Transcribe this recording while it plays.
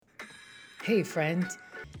Hey, friend,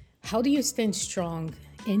 how do you stand strong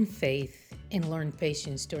in faith and learn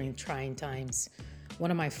patience during trying times? One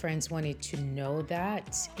of my friends wanted to know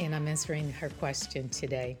that, and I'm answering her question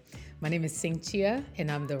today. My name is Cynthia, and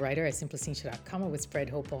I'm the writer at simplycynthia.com. I would spread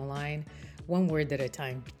hope online, one word at a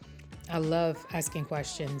time. I love asking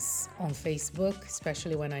questions on Facebook,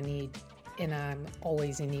 especially when I need, and I'm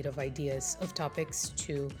always in need of ideas of topics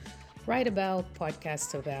to write about,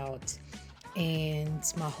 podcast about. And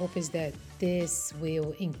my hope is that this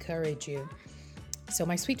will encourage you. So,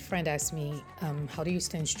 my sweet friend asked me, how do you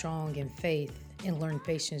stand strong in faith and learn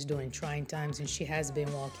patience during trying times? And she has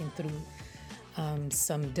been walking through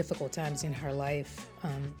some difficult times in her life.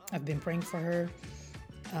 I've been praying for her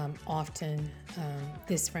often.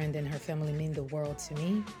 This friend and her family mean the world to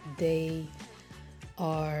me. They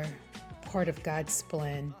are part of God's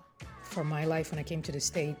plan for my life. When I came to the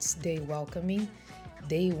States, they welcomed me.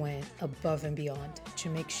 They went above and beyond to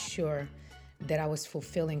make sure that I was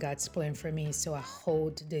fulfilling God's plan for me. So I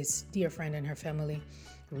hold this dear friend and her family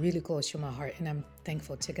really close to my heart. And I'm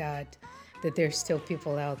thankful to God that there's still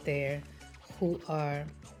people out there who are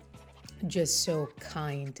just so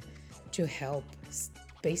kind to help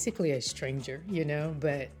basically a stranger,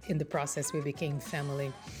 but in the process, we became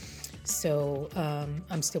family. So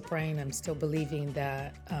I'm still praying, I'm still believing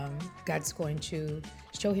that God's going to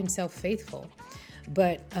show himself faithful.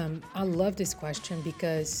 But I love this question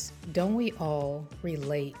because don't we all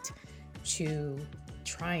relate to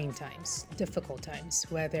trying times, difficult times,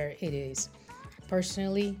 whether it is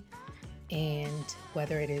personally and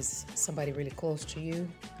whether it is somebody really close to you?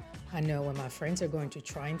 I know when my friends are going through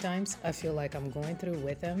trying times, I feel like I'm going through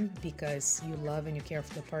with them because you love and you care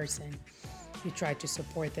for the person. You try to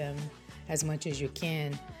support them as much as you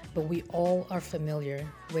can, but we all are familiar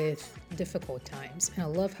with difficult times. And I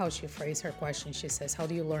love how she phrased her question. She says, how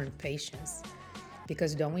do you learn patience?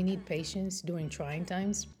 Because don't we need patience during trying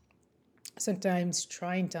times? Sometimes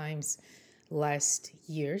trying times last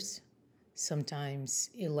years. Sometimes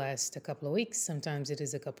it lasts a couple of weeks. Sometimes it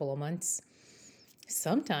is a couple of months.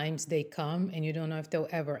 Sometimes they come and you don't know if they'll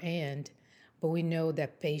ever end, but we know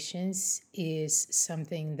that patience is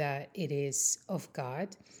something that it is of God.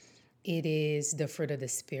 It is the fruit of the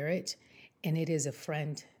Spirit, and it is a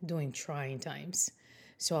friend during trying times.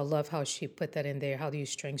 So I love how she put that in there. How do you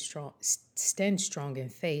stand strong in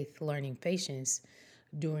faith, learning patience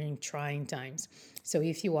during trying times? So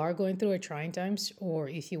if you are going through a trying times, or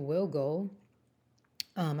if you will go,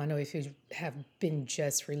 I know if you have been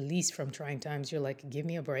just released from trying times, you're like, give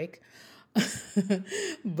me a break.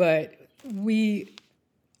 But we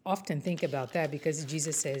often think about that because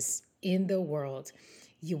Jesus says, in the world,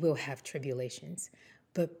 you will have tribulations,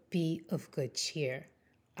 but be of good cheer.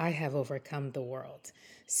 I have overcome the world.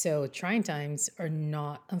 So trying times are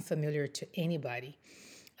not unfamiliar to anybody.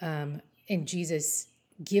 And Jesus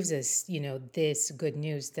gives us, this good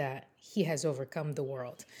news that he has overcome the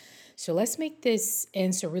world. So let's make this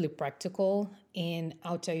answer really practical, and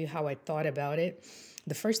I'll tell you how I thought about it.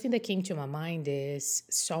 The first thing that came to my mind is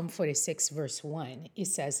Psalm 46, verse 1. It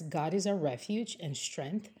says, God is our refuge and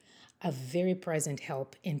strength, a very present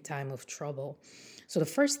help in time of trouble. So the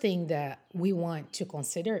first thing that we want to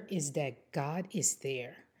consider is that God is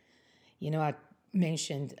there. I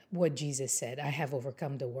mentioned what Jesus said, I have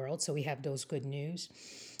overcome the world. So we have those good news.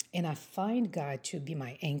 And I find God to be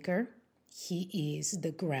my anchor. He is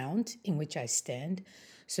the ground in which I stand.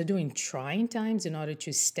 So during trying times, in order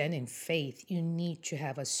to stand in faith, you need to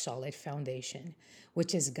have a solid foundation,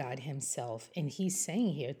 which is God Himself. And He's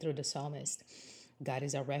saying here through the psalmist, God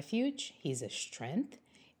is our refuge, He's a strength,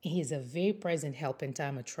 and He's a very present help in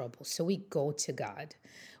time of trouble. So we go to God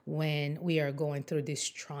when we are going through these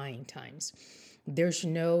trying times. There's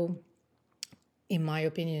no, in my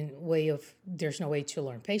opinion, there's no way to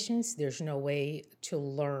learn patience. There's no way to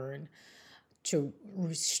learn to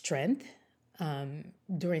strength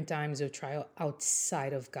during times of trial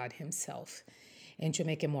outside of God Himself. And to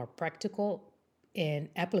make it more practical and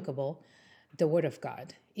applicable, the Word of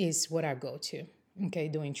God is what I go to, okay,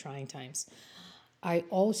 during trying times. I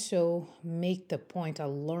also I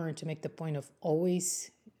learn to make the point of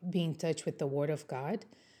always be in touch with the Word of God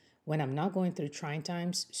when I'm not going through trying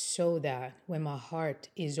times, so that when my heart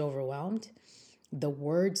is overwhelmed, the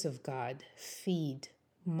words of God feed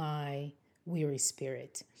my weary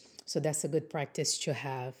spirit. So that's a good practice to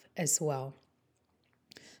have as well.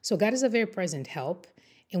 So God is a very present help,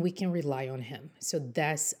 and we can rely on Him. So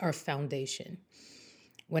that's our foundation.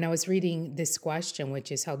 When I was reading this question,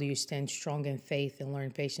 which is how do you stand strong in faith and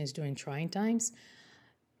learn patience during trying times,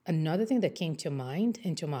 another thing that came to mind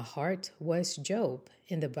and to my heart was Job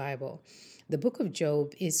in the Bible. The book of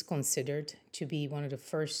Job is considered to be one of the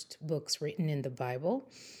first books written in the Bible.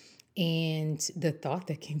 And the thought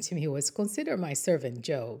that came to me was, consider my servant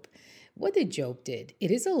Job. What did Job did?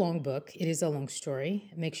 It is a long book. It is a long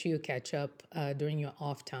story. Make sure you catch up during your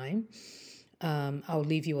off time. I'll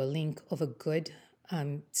leave you a link of a good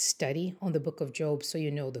study on the book of Job so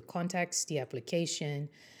you know the context, the application,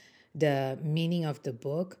 the meaning of the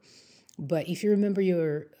book. But if you remember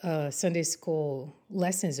your Sunday school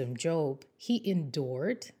lessons on Job, he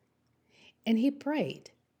endured and he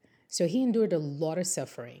prayed. So he endured a lot of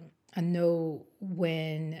suffering. I know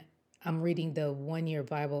when I'm reading the 1 year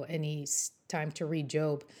Bible and it's time to read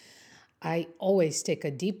Job, I always take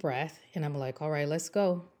a deep breath and I'm like, all right, let's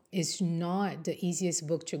go. It's not the easiest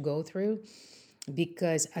book to go through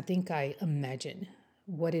because I think I imagine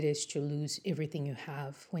what it is to lose everything you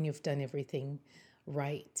have when you've done everything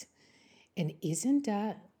right. And isn't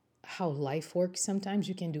that how life works? Sometimes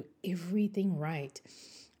you can do everything right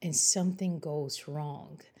and something goes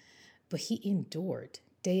wrong. But he endured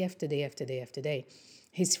day after day after day after day.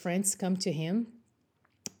 His friends come to him,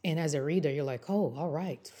 and as a reader, you're like, oh, all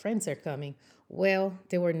right, friends are coming. Well,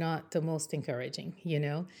 they were not the most encouraging, you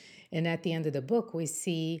know? And at the end of the book, we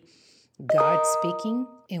see God speaking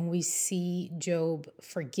and we see Job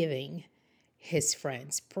forgiving his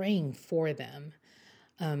friends, praying for them.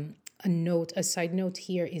 A side note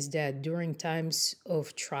here is that during times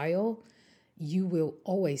of trial, you will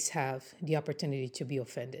always have the opportunity to be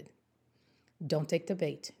offended. Don't take the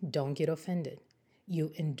bait. Don't get offended.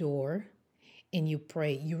 You endure and you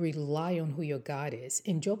pray. You rely on who your God is.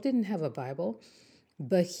 And Job didn't have a Bible,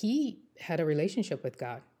 but he had a relationship with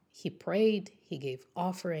God. He prayed, he gave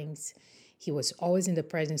offerings, he was always in the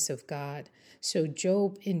presence of God. So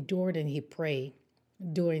Job endured and he prayed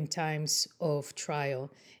during times of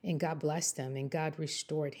trial, and God blessed him and God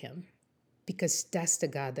restored him because that's the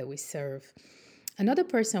God that we serve. Another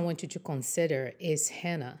person I want you to consider is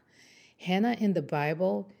Hannah. Hannah in the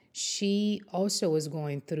Bible, she also was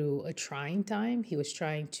going through a trying time. He was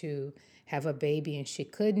trying to have a baby and she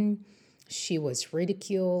couldn't. She was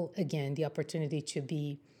ridiculed. Again, the opportunity to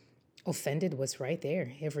be offended was right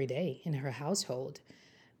there every day in her household.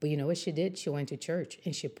 But you know what she did? She went to church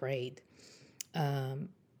and she prayed.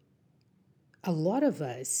 A lot of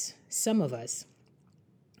us, some of us,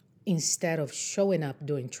 instead of showing up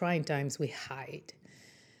during trying times, we hide.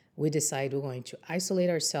 We decide we're going to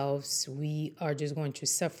isolate ourselves. We are just going to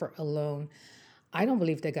suffer alone. I don't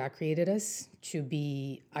believe that God created us to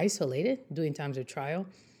be isolated during times of trial.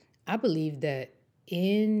 I believe that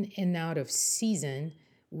in and out of season,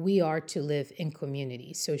 we are to live in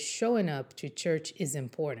community. So showing up to church is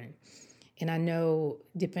important. And I know,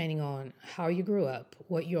 depending on how you grew up,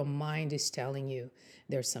 what your mind is telling you,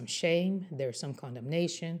 there's some shame, there's some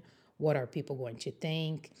condemnation. What are people going to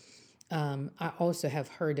think? I also have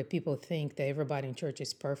heard that people think that everybody in church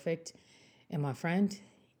is perfect. And my friend,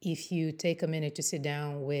 if you take a minute to sit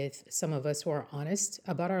down with some of us who are honest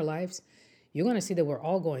about our lives, you're going to see that we're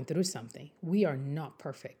all going through something. We are not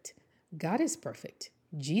perfect. God is perfect.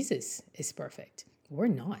 Jesus is perfect. We're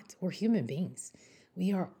not. We're human beings.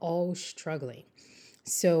 We are all struggling.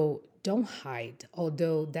 So don't hide,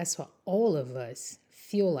 although that's what all of us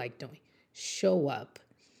feel like doing. Show up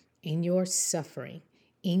in your suffering,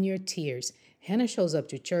 in your tears. Hannah shows up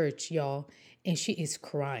to church, y'all, and she is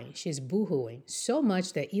crying. She's boohooing so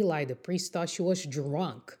much that Eli, the priest, thought she was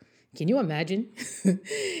drunk. Can you imagine?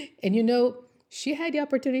 And you know, she had the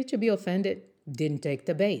opportunity to be offended, didn't take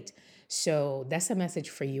the bait. So that's a message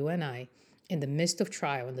for you and I. In the midst of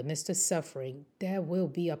trial, in the midst of suffering, there will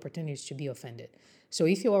be opportunities to be offended. So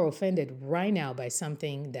if you are offended right now by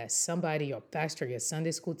something that somebody, your pastor, your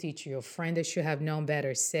Sunday school teacher, your friend that should have known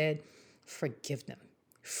better said, forgive them.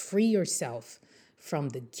 Free yourself from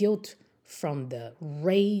the guilt, from the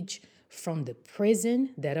rage, from the prison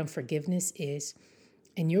that unforgiveness is,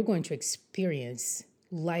 and you're going to experience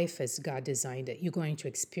life as God designed it. You're going to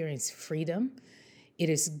experience freedom. It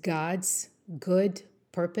is God's good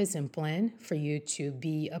purpose and plan for you to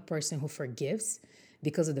be a person who forgives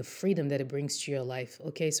because of the freedom that it brings to your life.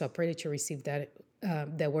 Okay, so I pray that you receive that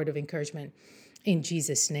word of encouragement in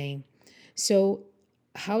Jesus' name. So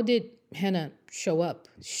how did Hannah show up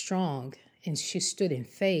strong? And she stood in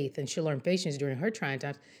faith and she learned patience during her trying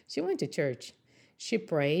times. She went to church. She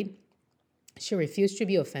prayed. She refused to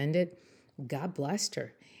be offended. God blessed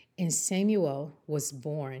her. And Samuel was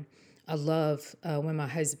born. I love when my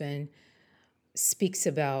husband speaks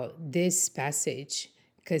about this passage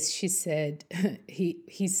because she said,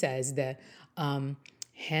 he says that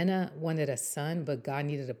Hannah wanted a son, but God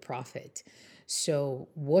needed a prophet. So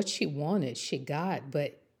what she wanted, she got,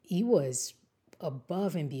 but he was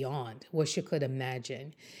above and beyond what she could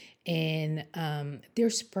imagine. And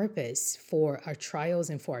there's purpose for our trials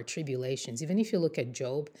and for our tribulations. Even if you look at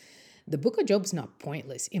Job, the book of Job's not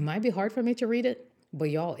pointless. It might be hard for me to read it, but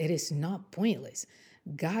y'all, it is not pointless.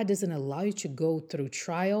 God doesn't allow you to go through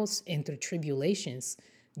trials and through tribulations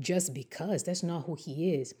just because. That's not who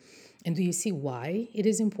He is. And do you see why it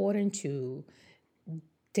is important to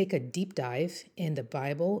take a deep dive in the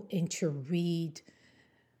Bible and to read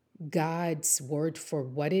God's word for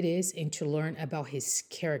what it is and to learn about His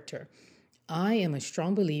character? I am a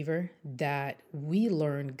strong believer that we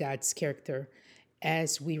learn God's character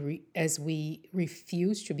as we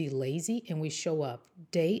refuse to be lazy and we show up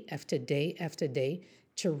day after day after day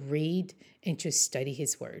to read and to study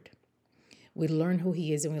His word. We learn who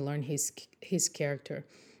He is and we learn his character.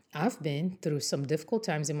 I've been through some difficult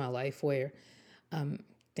times in my life where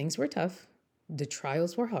things were tough, the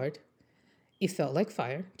trials were hard. It felt like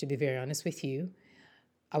fire, to be very honest with you.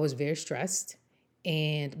 I was very stressed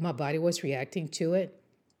and my body was reacting to it.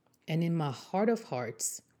 And in my heart of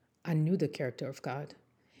hearts, I knew the character of God.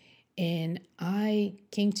 And I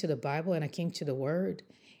came to the Bible and I came to the Word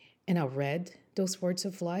and I read those words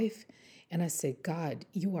of life. And I said, God,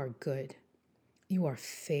 you are good. You are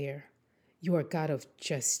fair. You are God of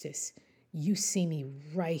justice. You see me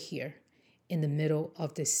right here in the middle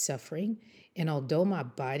of this suffering. And although my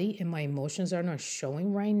body and my emotions are not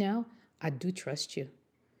showing right now, I do trust you.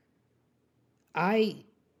 I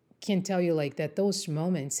can tell you like that those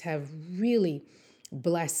moments have really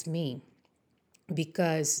blessed me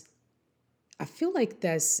because I feel like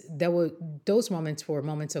those moments were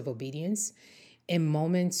moments of obedience and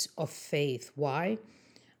moments of faith. Why?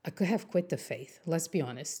 I could have quit the faith. Let's be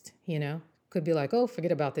honest, Could be like, oh,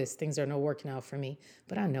 forget about this. Things are not working out for me.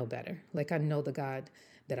 But I know better. Like I know the God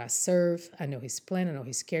that I serve. I know His plan. I know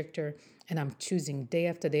His character. And I'm choosing day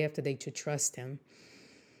after day after day to trust Him.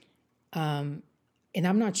 And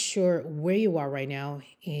I'm not sure where you are right now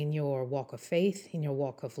in your walk of faith, in your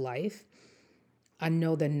walk of life. I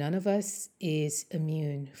know that none of us is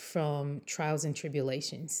immune from trials and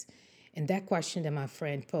tribulations. And that question that my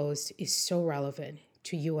friend posed is so relevant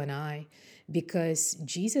to you and I, because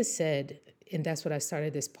Jesus said, and that's what I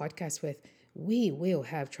started this podcast with, we will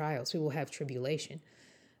have trials, we will have tribulation.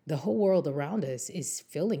 The whole world around us is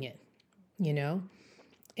feeling it,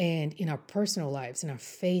 And in our personal lives, in our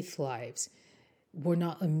faith lives, we're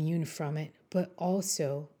not immune from it. But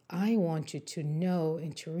also, I want you to know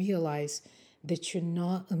and to realize that you're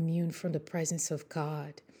not immune from the presence of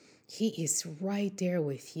God. He is right there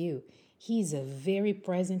with you. He's a very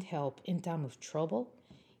present help in time of trouble.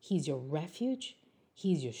 He's your refuge.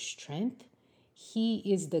 He's your strength. He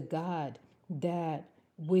is the God that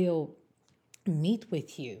will meet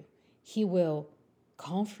with you. He will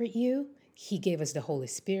comfort you. He gave us the Holy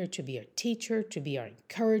Spirit to be our teacher, to be our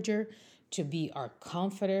encourager, to be our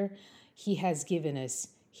comforter. He has given us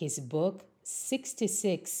His book,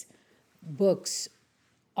 66 books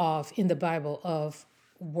in the Bible of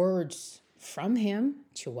words from Him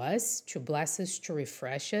to us, to bless us, to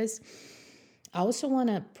refresh us. I also want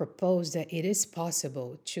to propose that it is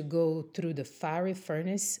possible to go through the fiery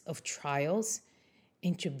furnace of trials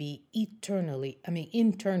and to be internally, and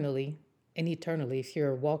eternally, if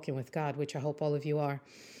you're walking with God, which I hope all of you are,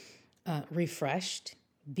 refreshed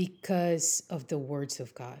because of the words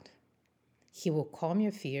of God. He will calm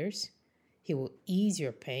your fears. He will ease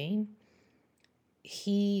your pain.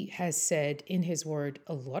 He has said in His word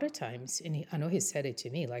a lot of times, and I know He said it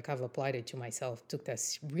to me, like I've applied it to myself, took that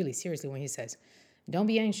really seriously when He says, don't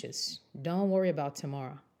be anxious. Don't worry about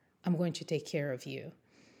tomorrow. I'm going to take care of you.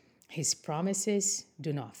 His promises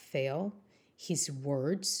do not fail. His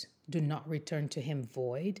words do not return to Him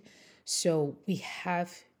void. So we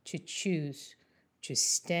have to choose to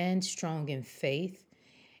stand strong in faith,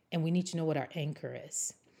 and we need to know what our anchor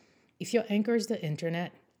is. If your anchor is the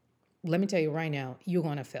internet, let me tell you right now, you're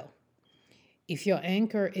going to fail. If your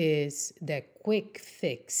anchor is that quick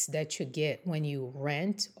fix that you get when you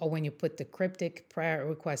rant or when you put the cryptic prayer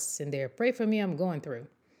requests in there, pray for me, I'm going through.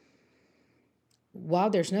 While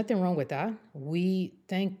there's nothing wrong with that, we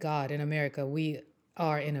thank God in America, we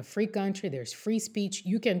are in a free country. There's free speech.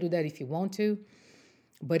 You can do that if you want to.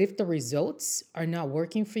 But if the results are not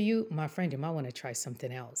working for you, my friend, you might want to try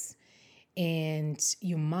something else. And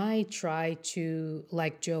you might try to,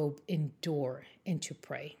 like Job, endure and to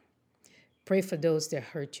pray. Pray for those that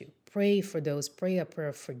hurt you. Pray a prayer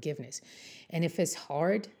of forgiveness. And if it's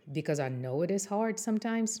hard, because I know it is hard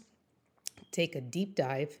sometimes, take a deep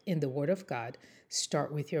dive in the Word of God.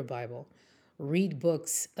 Start with your Bible. Read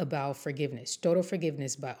books about forgiveness. Total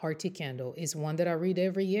Forgiveness by R.T. Kendall is one that I read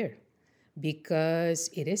every year. because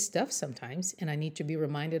it is tough sometimes, and I need to be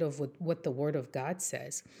reminded of what the Word of God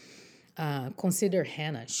says. Consider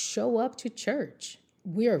Hannah. Show up to church.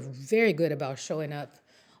 We are very good about showing up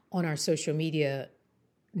on our social media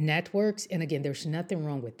networks. And again, there's nothing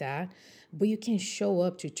wrong with that. But you can show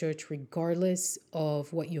up to church regardless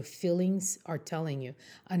of what your feelings are telling you.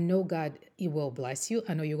 I know God, He will bless you.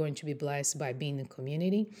 I know you're going to be blessed by being in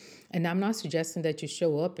community. And I'm not suggesting that you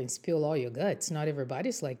show up and spill all your guts. Not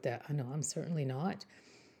everybody's like that. I know I'm certainly not.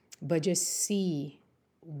 But just see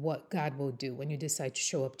what God will do when you decide to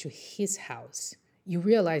show up to His house. You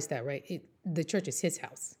realize that, right? The church is His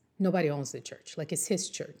house. Nobody owns the church. Like, it's His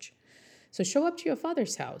church. So show up to your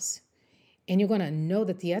Father's house, and you're going to know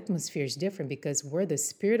that the atmosphere is different, because where the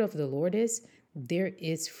Spirit of the Lord is, there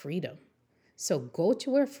is freedom. So go to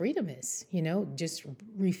where freedom is, just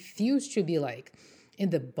refuse to be like in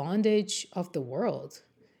the bondage of the world,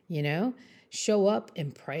 show up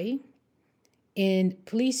and pray. And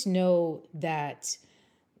please know that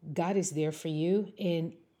God is there for you,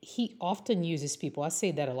 and He often uses people. I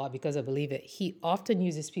say that a lot because I believe it. He often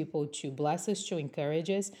uses people to bless us, to encourage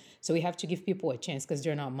us. So we have to give people a chance, because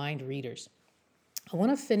they're not mind readers. I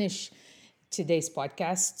want to finish today's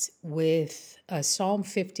podcast with Psalm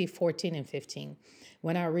 50, 14, and 15.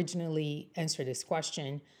 When I originally answered this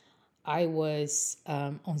question, I was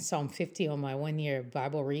on Psalm 50 on my 1 year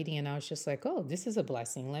Bible reading, and I was just like, oh, this is a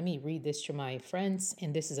blessing. Let me read this to my friends,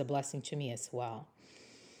 and this is a blessing to me as well.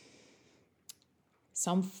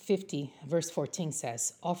 Psalm 50, verse 14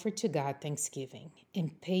 says, offer to God thanksgiving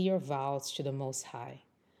and pay your vows to the Most High.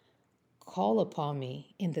 Call upon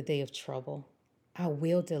me in the day of trouble. I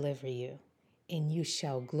will deliver you, and you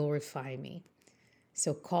shall glorify me.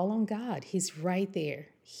 So call on God. He's right there.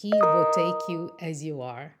 He will take you as you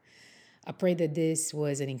are. I pray that this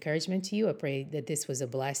was an encouragement to you. I pray that this was a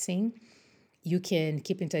blessing. You can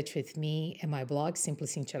keep in touch with me at my blog,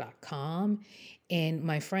 simplycynthia.com. And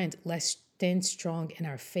my friend, let's stand strong in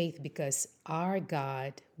our faith, because our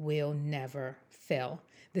God will never fail.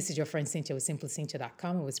 This is your friend Cynthia with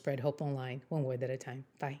simplycynthia.com, and we spread hope online, one word at a time.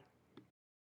 Bye.